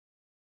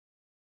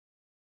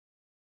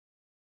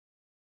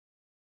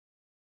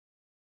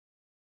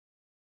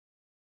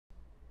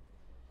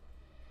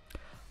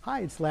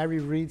Hi, it's Larry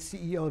Reed,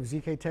 CEO of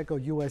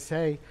ZKTeco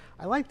USA.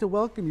 I'd like to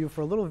welcome you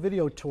for a little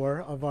video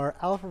tour of our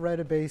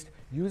Alpharetta-based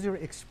User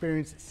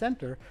Experience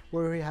Center,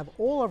 where we have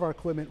all of our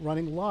equipment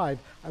running live.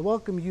 I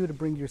welcome you to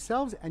bring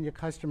yourselves and your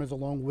customers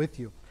along with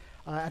you.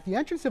 At the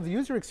entrance of the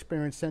User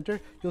Experience Center,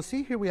 you'll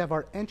see here we have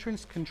our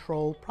entrance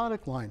control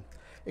product line.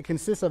 It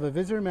consists of a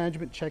visitor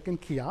management check-in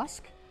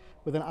kiosk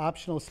with an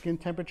optional skin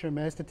temperature and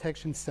mask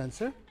detection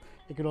sensor.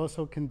 It could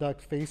also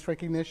conduct face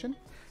recognition,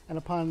 and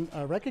upon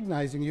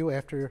recognizing you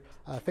after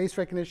face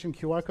recognition,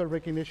 QR code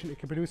recognition, it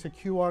can produce a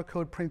QR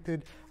code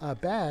printed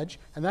badge,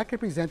 and that can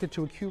be presented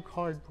to a QR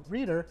code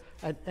reader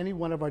at any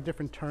one of our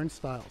different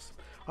turnstiles.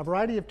 A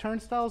variety of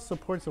turnstiles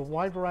supports a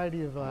wide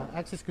variety of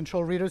access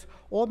control readers,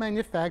 all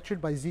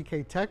manufactured by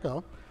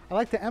ZKTeco. I'd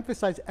like to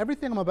emphasize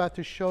everything I'm about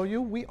to show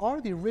you, we are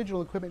the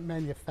original equipment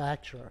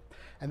manufacturer.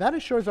 And that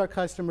assures our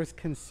customers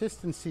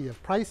consistency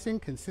of pricing,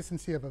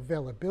 consistency of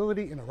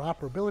availability,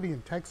 interoperability,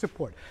 and tech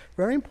support.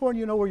 Very important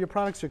you know where your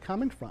products are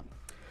coming from.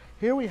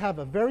 Here we have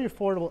a very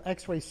affordable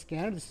X-ray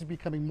scanner. This is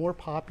becoming more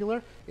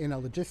popular in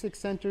logistics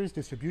centers,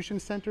 distribution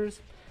centers.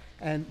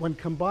 And when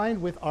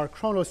combined with our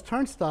Kronos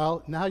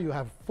turnstile, now you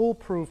have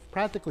foolproof,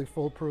 practically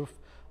foolproof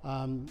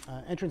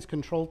entrance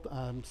control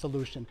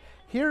solution.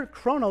 Here,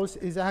 Kronos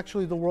is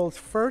actually the world's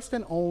first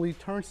and only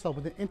turnstile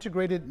with an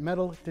integrated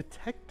metal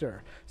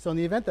detector. So in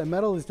the event that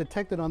metal is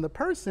detected on the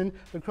person,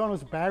 the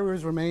Kronos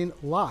barriers remain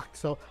locked.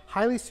 So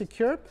highly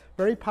secure,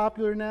 very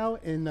popular now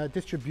in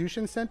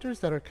distribution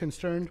centers that are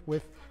concerned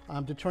with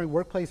deterring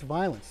workplace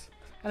violence.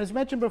 And as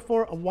mentioned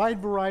before, a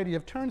wide variety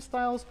of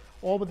turnstiles,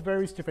 all with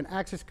various different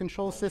access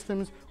control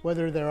systems,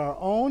 whether they're our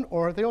own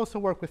or they also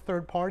work with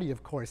third party,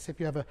 of course. If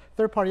you have a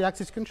third party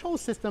access control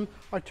system,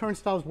 our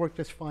turnstiles work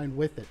just fine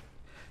with it.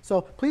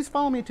 So please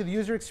follow me to the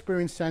User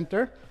Experience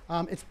Center.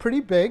 It's pretty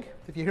big.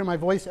 If you hear my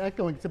voice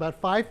echoing, it's about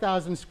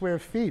 5,000 square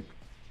feet.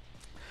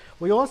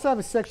 We also have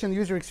a section in the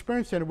User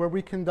Experience Center where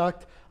we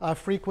conduct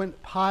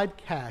frequent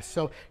podcasts.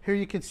 So here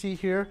you can see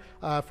here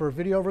for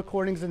video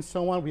recordings and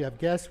so on, we have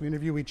guests, we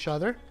interview each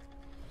other.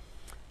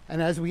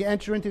 And as we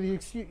enter into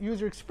the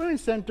User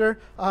Experience Center,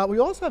 we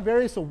also have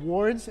various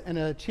awards and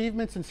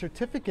achievements and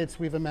certificates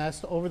we've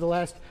amassed over the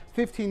last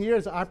 15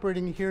 years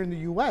operating here in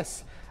the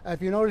US.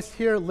 If you notice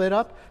here, lit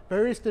up,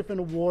 various different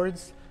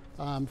awards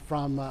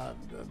from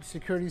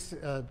Security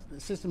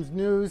Systems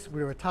News.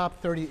 We were a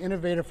top 30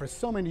 innovator for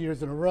so many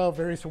years in a row,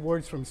 various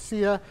awards from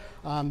SIA.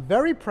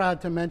 Very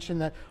proud to mention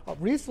that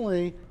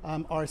recently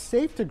our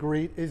Safe to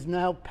Greet is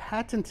now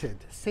patented.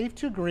 Safe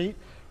to Greet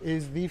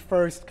is the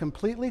first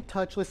completely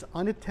touchless,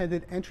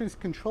 unattended entrance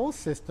control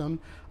system.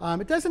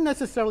 It doesn't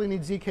necessarily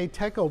need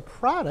ZKTeco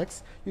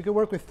products. You can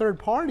work with third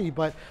party,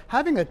 but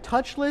having a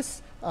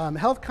touchless,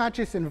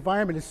 health-conscious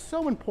environment is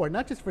so important,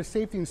 not just for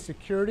safety and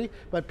security,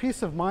 but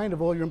peace of mind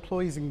of all your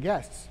employees and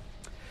guests.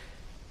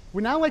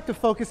 We now like to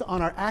focus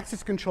on our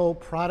access control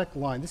product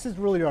line. This is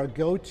really our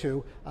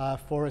go-to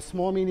for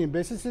small, medium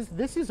businesses.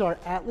 This is our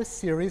Atlas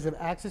series of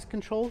access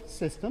control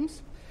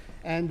systems.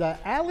 And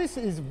Atlas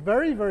is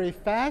very, very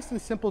fast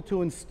and simple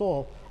to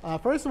install.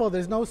 First of all,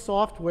 there's no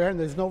software and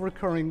there's no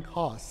recurring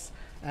costs.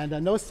 And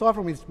no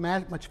software means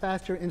much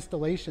faster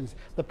installations.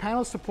 The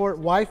panels support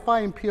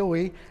Wi-Fi and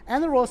PoE,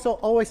 and they're also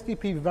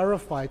OSDP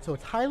verified, so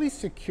it's highly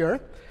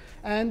secure.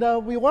 And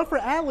we offer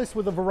Atlas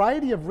with a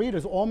variety of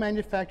readers, all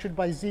manufactured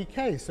by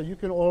ZK. So you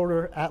can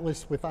order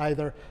Atlas with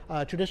either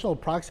traditional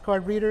prox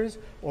card readers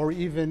or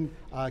even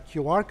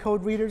QR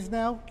code readers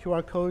now.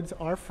 QR codes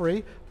are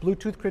free,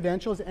 Bluetooth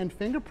credentials, and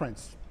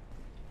fingerprints.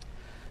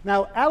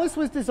 Now, Atlas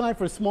was designed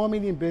for small,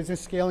 medium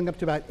business, scaling up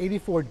to about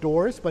 84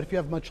 doors, but if you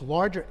have much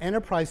larger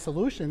enterprise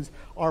solutions,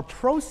 our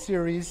Pro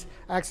Series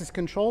access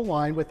control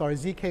line with our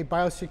ZK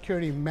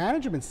Biosecurity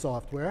Management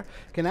software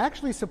can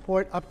actually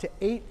support up to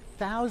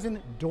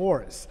 8,000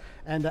 doors.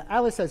 And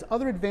Atlas has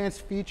other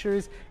advanced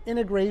features,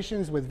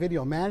 integrations with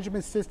video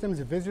management systems,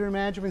 visitor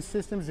management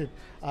systems. It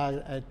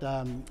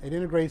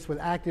integrates with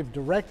Active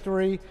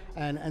Directory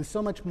and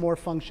so much more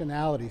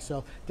functionality.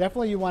 So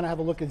definitely you want to have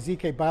a look at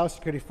ZK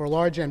Biosecurity for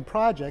large end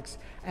projects,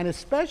 and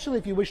especially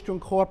if you wish to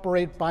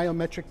incorporate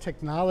biometric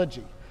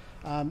technology.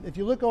 If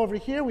you look over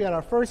here, we had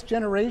our first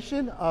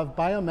generation of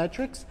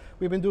biometrics.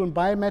 We've been doing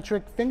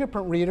biometric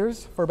fingerprint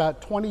readers for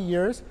about 20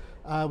 years.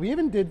 We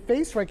even did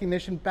face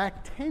recognition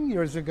back 10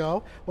 years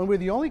ago when we were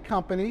the only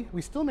company,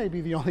 we still may be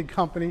the only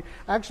company,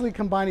 actually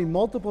combining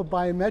multiple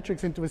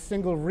biometrics into a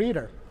single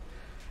reader.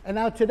 And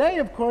now today,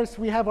 of course,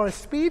 we have our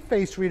speed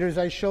face readers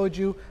I showed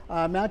you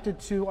mounted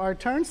to our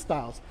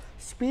turnstiles.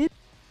 Speed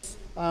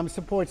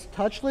supports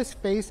touchless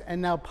face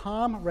and now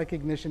palm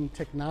recognition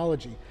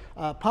technology.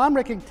 Palm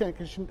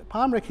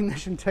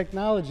recognition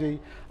technology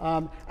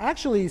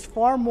actually is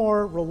far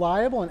more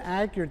reliable and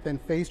accurate than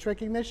face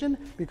recognition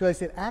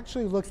because it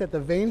actually looks at the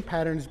vein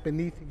patterns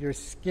beneath your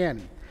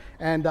skin.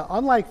 And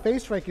unlike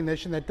face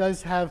recognition that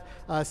does have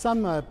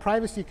some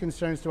privacy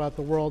concerns throughout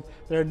the world,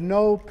 there are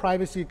no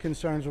privacy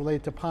concerns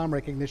related to palm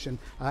recognition,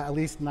 at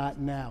least not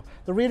now.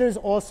 The readers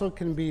also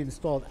can be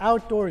installed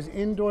outdoors,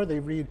 indoor. They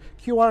read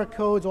QR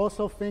codes,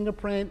 also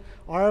fingerprint,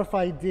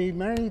 RFID,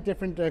 many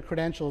different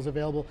credentials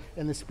available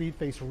in the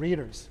SpeedFace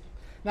readers.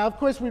 Now, of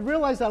course, we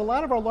realize that a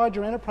lot of our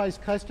larger enterprise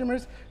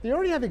customers, they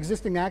already have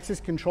existing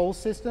access control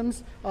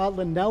systems.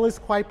 Linnell is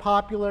quite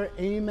popular,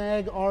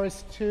 AMAG,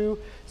 RS2.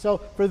 So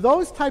for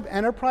those type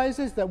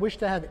enterprises that wish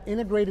to have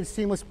integrated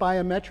seamless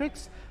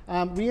biometrics,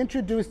 we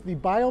introduced the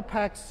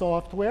BioPack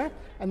software,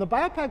 and the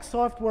BioPack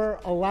software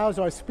allows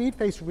our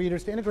SpeedFace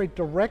readers to integrate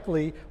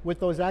directly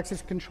with those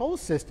access control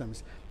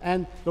systems.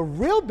 And the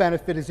real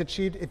benefit is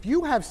achieved if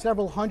you have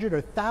several hundred or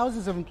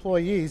thousands of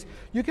employees.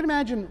 You can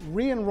imagine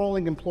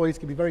re-enrolling employees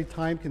can be very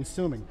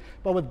time-consuming.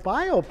 But with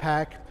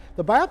BioPack,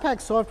 the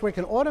BioPack software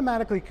can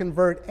automatically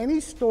convert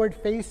any stored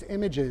face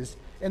images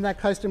in that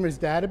customer's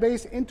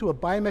database into a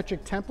biometric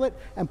template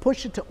and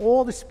push it to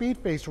all the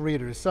SpeedFace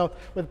readers. So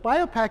with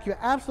BioPack, you're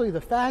absolutely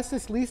the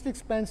fastest, least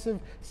expensive,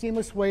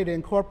 seamless way to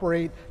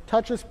incorporate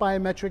touchless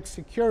biometric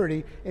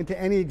security into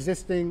any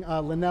existing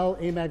Linnell,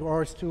 AMAG,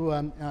 or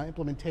RS2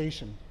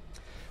 implementation.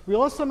 We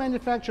also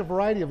manufacture a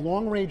variety of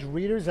long-range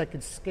readers that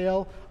could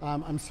scale,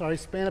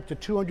 span up to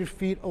 200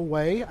 feet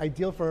away,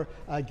 ideal for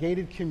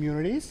gated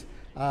communities.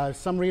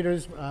 Some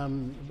readers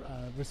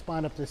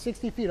respond up to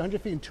 60 feet,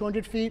 100 feet, and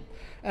 200 feet.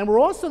 And we're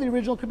also the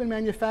original equipment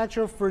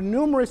manufacturer for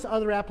numerous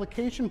other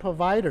application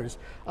providers.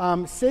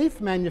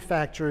 Safe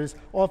manufacturers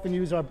often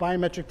use our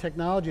biometric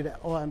technology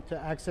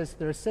to access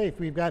their safe.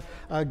 We've got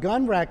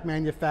gun rack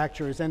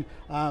manufacturers, and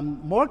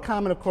more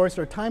common, of course,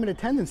 are time and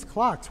attendance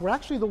clocks. We're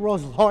actually the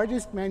world's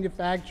largest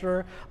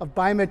manufacturer of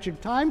biometric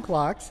time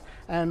clocks,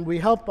 and we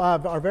help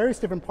our various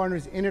different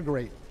partners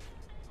integrate.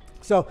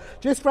 So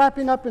just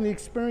wrapping up in the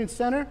Experience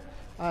Center,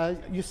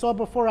 you saw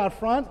before out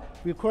front,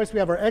 of course we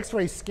have our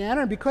X-ray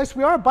scanner, and because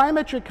we are a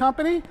biometric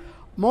company,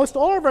 most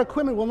all of our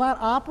equipment will not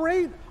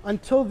operate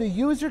until the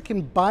user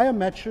can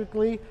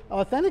biometrically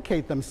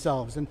authenticate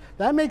themselves. And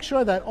that makes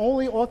sure that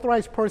only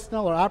authorized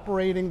personnel are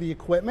operating the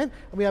equipment,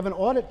 and we have an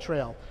audit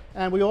trail.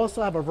 And we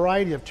also have a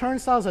variety of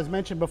turnstiles, as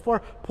mentioned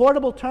before,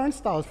 portable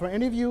turnstiles for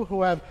any of you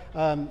who have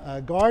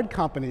guard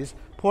companies.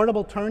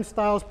 Portable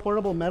turnstiles,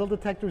 portable metal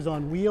detectors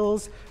on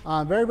wheels,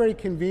 very, very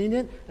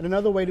convenient, and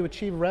another way to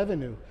achieve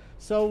revenue.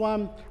 So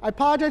I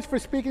apologize for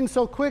speaking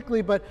so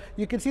quickly, but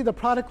you can see the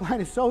product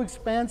line is so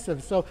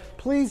expansive. So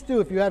please do,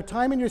 if you have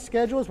time in your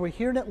schedules, we're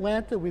here in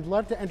Atlanta. We'd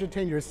love to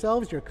entertain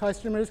yourselves, your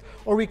customers,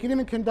 or we can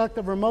even conduct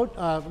a remote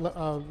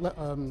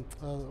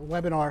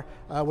webinar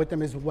with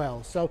them as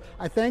well. So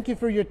I thank you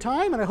for your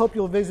time, and I hope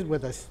you'll visit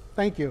with us.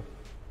 Thank you.